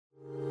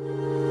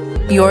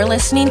You're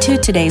listening to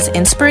today's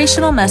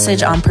inspirational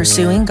message on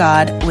pursuing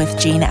God with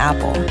Gene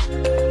Apple.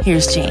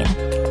 Here's Gene.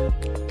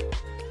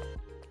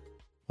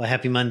 Well,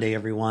 happy Monday,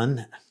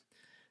 everyone.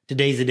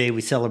 Today's the day we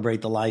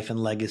celebrate the life and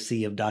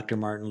legacy of Dr.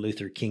 Martin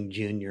Luther King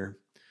Jr.,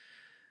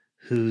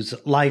 whose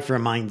life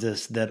reminds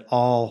us that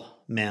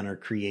all men are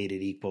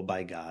created equal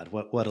by God.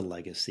 What a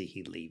legacy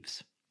he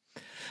leaves.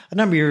 A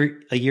number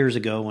of years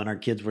ago, when our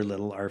kids were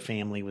little, our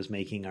family was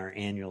making our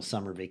annual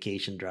summer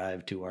vacation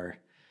drive to our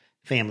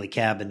family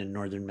cabin in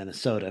northern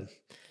Minnesota.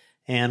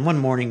 And one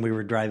morning we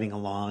were driving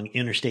along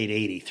Interstate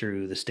 80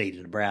 through the state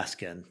of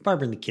Nebraska, and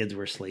Barbara and the kids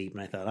were asleep,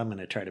 and I thought, I'm going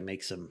to try to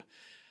make some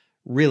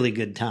really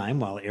good time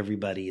while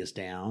everybody is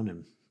down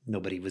and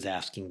nobody was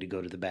asking to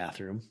go to the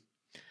bathroom.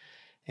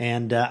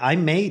 And I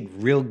made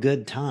real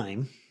good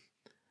time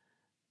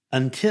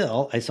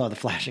until I saw the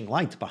flashing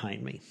lights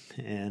behind me.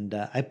 And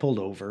I pulled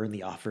over, and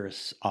the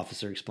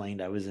officer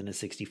explained I was in a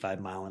 65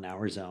 mile an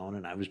hour zone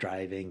and I was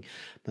driving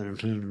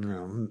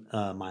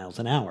miles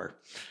an hour.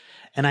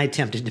 And I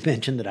attempted to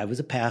mention that I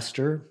was a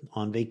pastor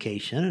on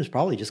vacation and was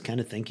probably just kind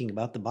of thinking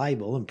about the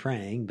Bible and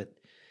praying, but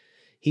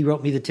he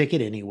wrote me the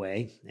ticket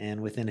anyway. And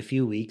within a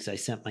few weeks, I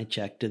sent my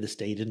check to the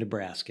state of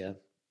Nebraska,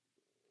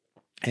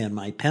 and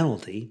my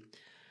penalty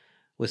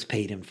was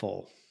paid in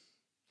full.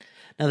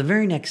 Now, the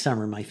very next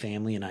summer, my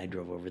family and I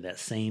drove over that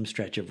same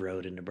stretch of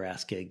road in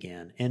Nebraska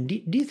again. And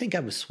do you think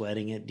I was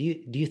sweating it? Do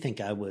you think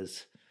I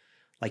was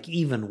like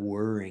even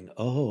worrying,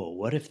 oh,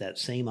 what if that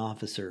same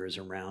officer is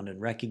around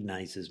and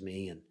recognizes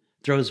me and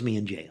throws me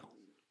in jail?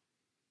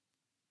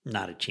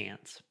 Not a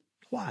chance.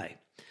 Why?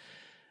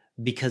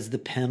 Because the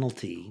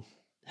penalty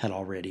had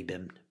already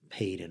been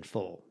paid in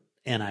full,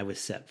 and I was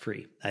set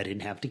free. I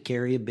didn't have to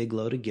carry a big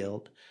load of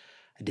guilt.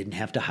 I didn't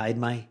have to hide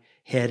my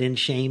head in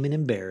shame and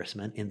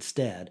embarrassment.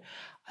 Instead,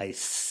 I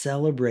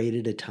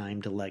celebrated a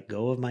time to let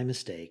go of my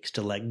mistakes,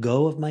 to let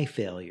go of my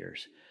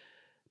failures,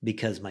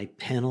 because my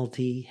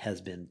penalty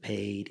has been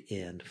paid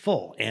in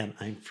full, and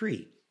I'm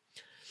free.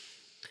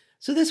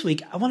 So this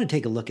week, I want to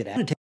take a look at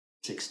Acts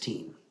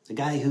 16, the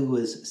guy who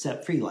was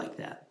set free like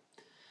that.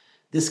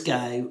 This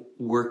guy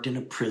worked in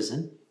a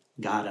prison,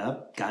 got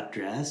up, got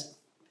dressed,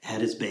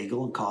 had his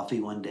bagel and coffee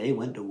one day,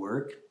 went to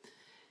work.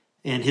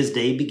 And his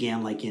day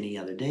began like any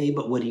other day,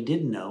 but what he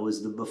didn't know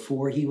is that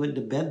before he went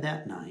to bed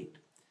that night,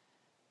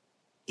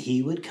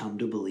 he would come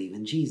to believe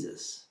in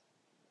Jesus,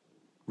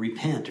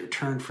 repent or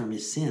turn from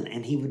his sin,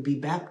 and he would be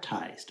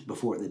baptized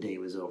before the day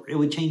was over. It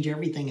would change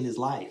everything in his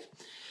life.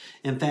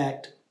 In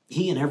fact,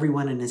 he and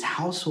everyone in his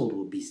household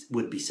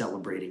would be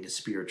celebrating a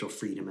spiritual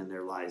freedom in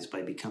their lives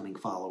by becoming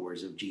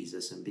followers of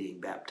Jesus and being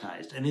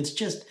baptized. And it's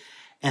just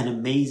an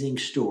amazing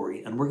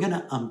story, and we're going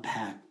to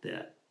unpack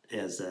that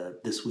as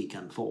this week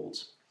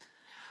unfolds.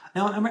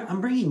 Now,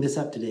 I'm bringing this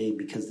up today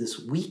because this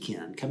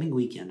weekend, coming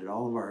weekend, at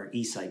all of our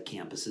Eastside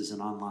campuses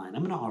and online,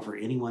 I'm going to offer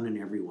anyone and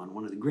everyone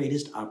one of the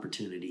greatest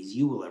opportunities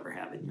you will ever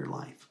have in your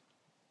life.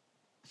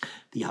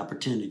 The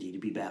opportunity to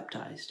be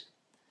baptized.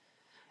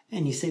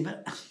 And you say,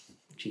 but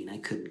Gene, I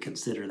couldn't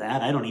consider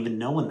that. I don't even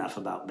know enough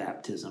about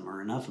baptism or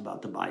enough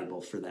about the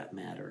Bible for that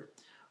matter.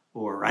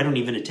 Or I don't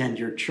even attend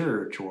your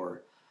church,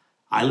 or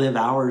I live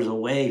hours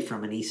away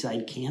from an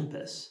Eastside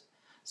campus.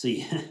 So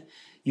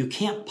you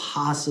can't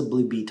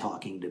possibly be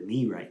talking to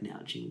me right now,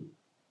 Gene.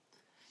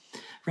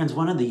 Friends,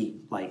 one of the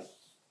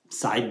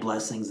side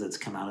blessings that's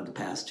come out of the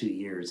past 2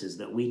 years is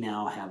that we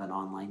now have an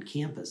online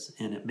campus,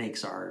 and it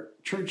makes our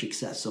church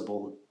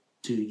accessible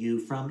to you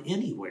from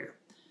anywhere.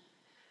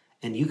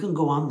 And you can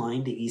go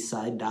online to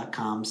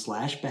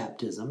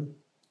eastside.com/baptism,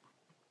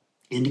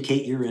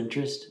 indicate your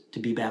interest to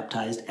be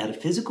baptized at a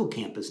physical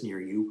campus near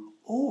you,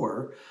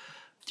 or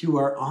through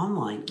our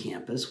online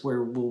campus,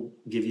 where we'll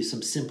give you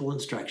some simple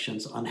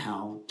instructions on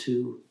how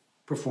to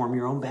perform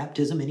your own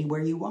baptism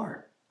anywhere you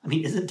are. I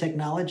mean, isn't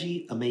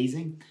technology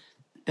amazing?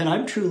 And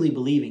I'm truly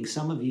believing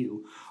some of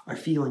you are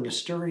feeling a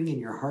stirring in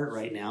your heart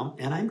right now,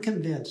 and I'm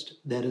convinced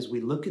that as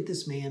we look at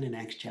this man in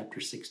Acts chapter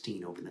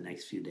 16 over the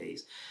next few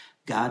days,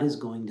 God is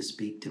going to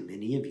speak to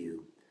many of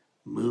you,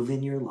 move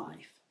in your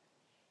life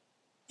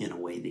in a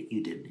way that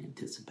you didn't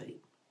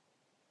anticipate.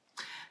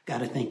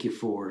 God, I thank you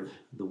for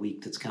the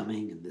week that's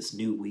coming and this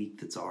new week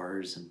that's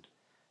ours, and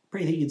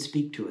pray that you'd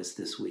speak to us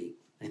this week.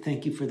 I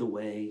thank you for the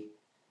way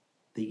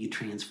that you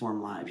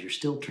transform lives. You're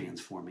still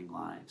transforming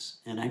lives.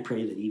 And I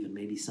pray that even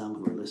maybe some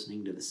who are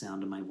listening to the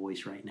sound of my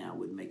voice right now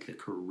would make a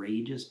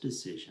courageous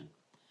decision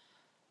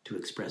to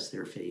express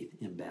their faith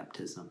in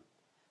baptism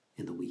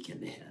in the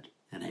weekend ahead.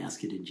 And I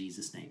ask it in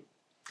Jesus' name.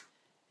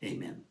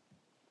 Amen.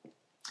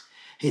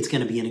 Hey, it's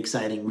going to be an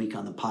exciting week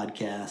on the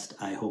podcast.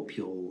 I hope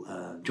you'll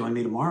join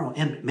me tomorrow.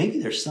 And maybe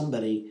there's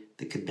somebody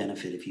that could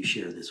benefit if you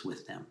share this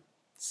with them.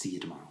 See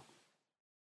you tomorrow.